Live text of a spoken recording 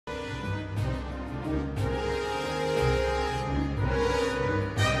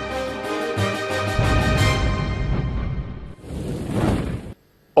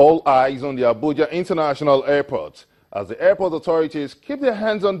All eyes on the Abuja International Airport as the airport authorities keep their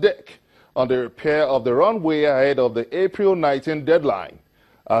hands on deck on the repair of the runway ahead of the April 19 deadline.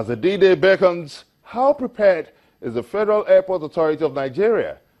 As the D-Day beckons, how prepared is the Federal Airport Authority of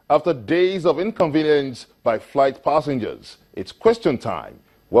Nigeria after days of inconvenience by flight passengers? It's question time.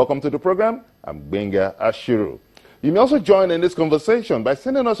 Welcome to the program. I'm Benga Ashiru. You may also join in this conversation by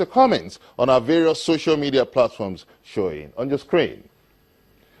sending us your comments on our various social media platforms showing on your screen.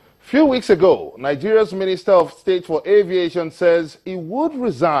 A few weeks ago, Nigeria's Minister of State for Aviation says he would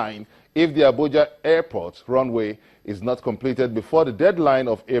resign if the Abuja Airport runway is not completed before the deadline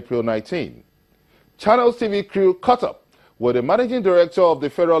of April 19. Channels TV crew caught up with the Managing Director of the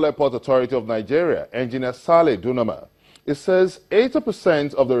Federal Airport Authority of Nigeria, Engineer Saleh Dunama. It says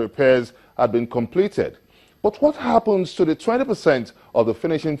 80% of the repairs had been completed. But what happens to the 20% of the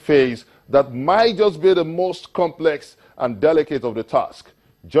finishing phase that might just be the most complex and delicate of the task?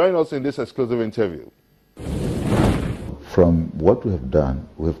 Join us in this exclusive interview. From what we have done,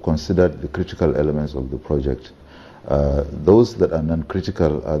 we have considered the critical elements of the project. Those that are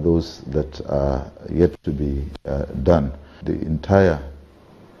non-critical are those that are yet to be done. The entire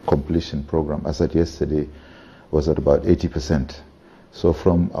completion program, as at yesterday, was at about 80%. So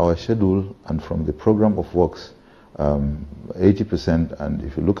from our schedule and from the program of works, 80%, and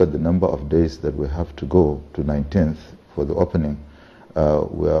if you look at the number of days that we have to go to 19th for the opening,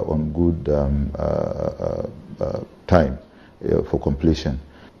 we are on good time for completion.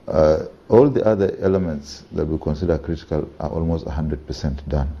 All the other elements that we consider critical are almost 100%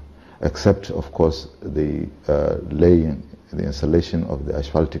 done, except, of course, the laying, the installation of the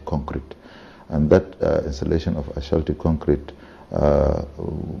asphaltic concrete. And that installation of asphaltic concrete,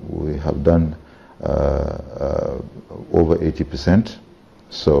 we have done over 80%.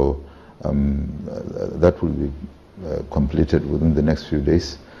 So that will be completed within the next few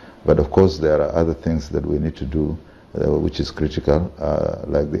days. But of course there are other things that we need to do which is critical,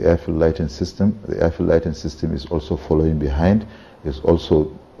 like the airfield lighting system. The airfield lighting system is also following behind. It's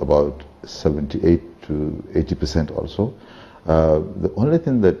also about 78 to 80% also. The only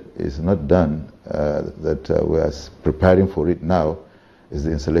thing that is not done, that we are preparing for it now, is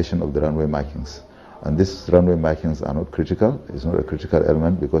the installation of the runway markings. And these runway markings are not critical. It's not a critical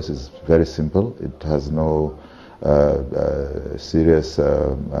element because it's very simple. It has no serious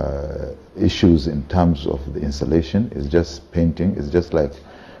issues in terms of the installation. It's just painting. It's just like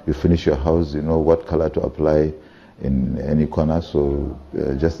you finish your house, you know what color to apply in any corner. So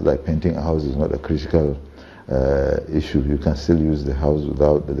just like painting a house is not a critical issue. You can still use the house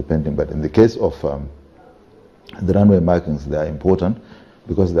without the painting. But in the case of the runway markings, they are important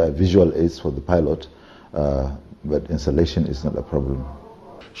because they are visual aids for the pilot, but installation is not a problem.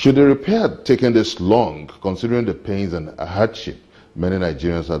 Should the repair have taken this long, considering the pains and hardship many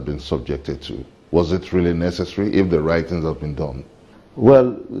Nigerians have been subjected to? Was it really necessary if the right things have been done?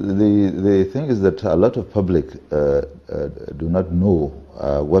 Well, the thing is that a lot of public do not know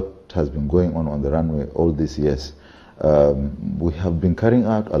what has been going on the runway all these years. We have been carrying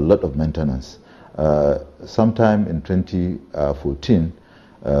out a lot of maintenance. Sometime in 2014,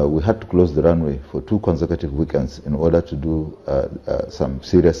 we had to close the runway for 2 consecutive weekends in order to do some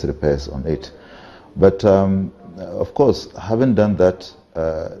serious repairs on it. But of course, having done that,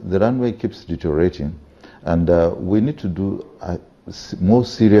 the runway keeps deteriorating, and we need to do a more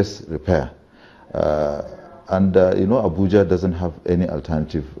serious repair. And you know, Abuja doesn't have any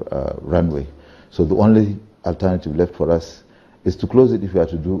alternative runway. So the only alternative left for us is to close it if we are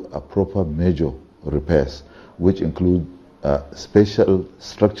to do a proper major repairs, which include special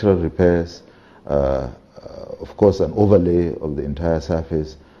structural repairs, of course an overlay of the entire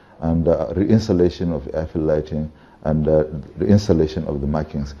surface, and reinstallation of airfield lighting, and reinstallation of the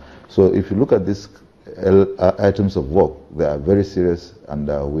markings. So if you look at these items of work, they are very serious, and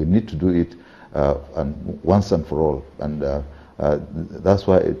we need to do it once and for all. And that's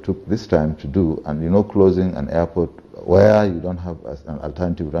why it took this time to do. And you know, closing an airport where you don't have an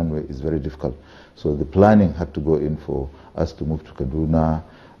alternative runway is very difficult. So the planning had to go in for us to move to Kaduna,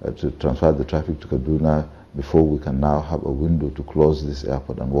 to transfer the traffic to Kaduna, before we can now have a window to close this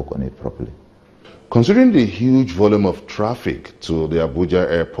airport and work on it properly. Considering the huge volume of traffic to the Abuja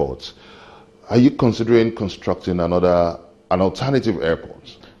airport, are you considering constructing an alternative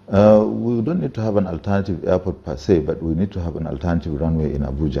airport? We don't need to have an alternative airport per se, but we need to have an alternative runway in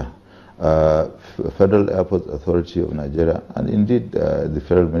Abuja. Federal Airport Authority of Nigeria, and indeed the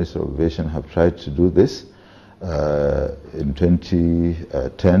Federal Minister of Aviation, have tried to do this. In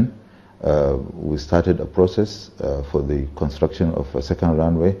 2010, we started a process for the construction of a second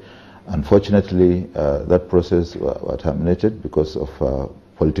runway. Unfortunately, that process was terminated because of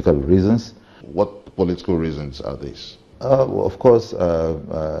political reasons. What political reasons are these? Of course, it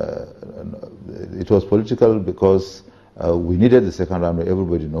was political because we needed the second runway.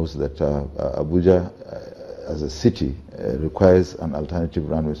 Everybody knows that Abuja as a city requires an alternative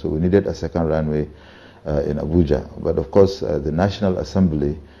runway, so we needed a second runway in Abuja. But of course, the National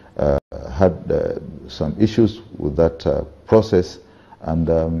Assembly had some issues with that process, and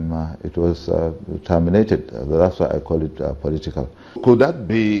it was terminated. That's why I call it political. Could that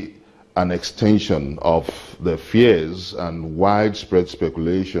be an extension of the fears and widespread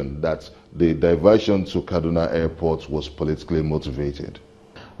speculation that the diversion to Kaduna Airport was politically motivated?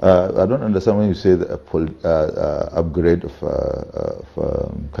 I don't understand when you say the upgrade of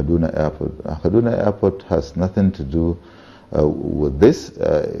Kaduna Airport. Kaduna Airport has nothing to do with this.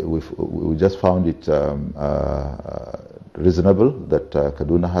 We just found it reasonable that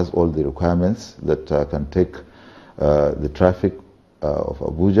Kaduna has all the requirements that can take the traffic of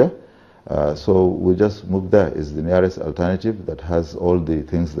Abuja. So we just moved there. It's the nearest alternative that has all the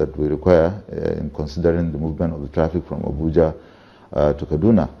things that we require in considering the movement of the traffic from Abuja to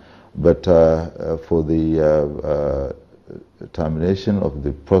Kaduna. But for the termination of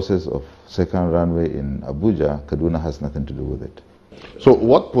the process of second runway in Abuja, Kaduna has nothing to do with it. So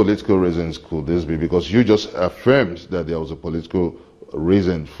what political reasons could this be? Because you just affirmed that there was a political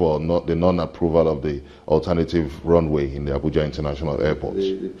reason for the non-approval of the alternative runway in the Abuja International Airport.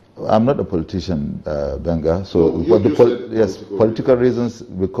 I'm not a politician, Benga. So yes, political reasons,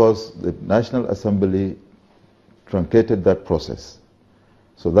 because the National Assembly truncated that process.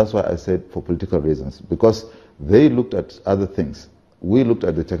 So that's why I said for political reasons, because they looked at other things. We looked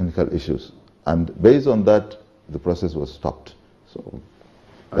at the technical issues, and based on that, the process was stopped. So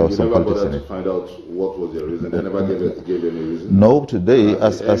and you never bothered to find out what was the reason? They never gave any reason? No, today,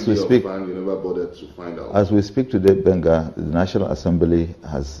 as we speak, FAAN, you never bothered to find out? As we speak today, Benga, the National Assembly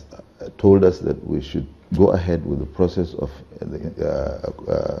has told us that we should go ahead with the process of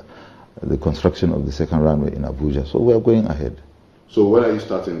the construction of the second runway in Abuja. So we are going ahead. So when are you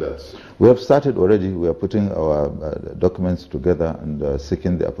starting that? We have started already. We are putting our documents together and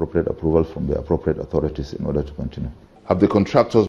seeking the appropriate approval from the appropriate authorities in order to continue. Have the contractors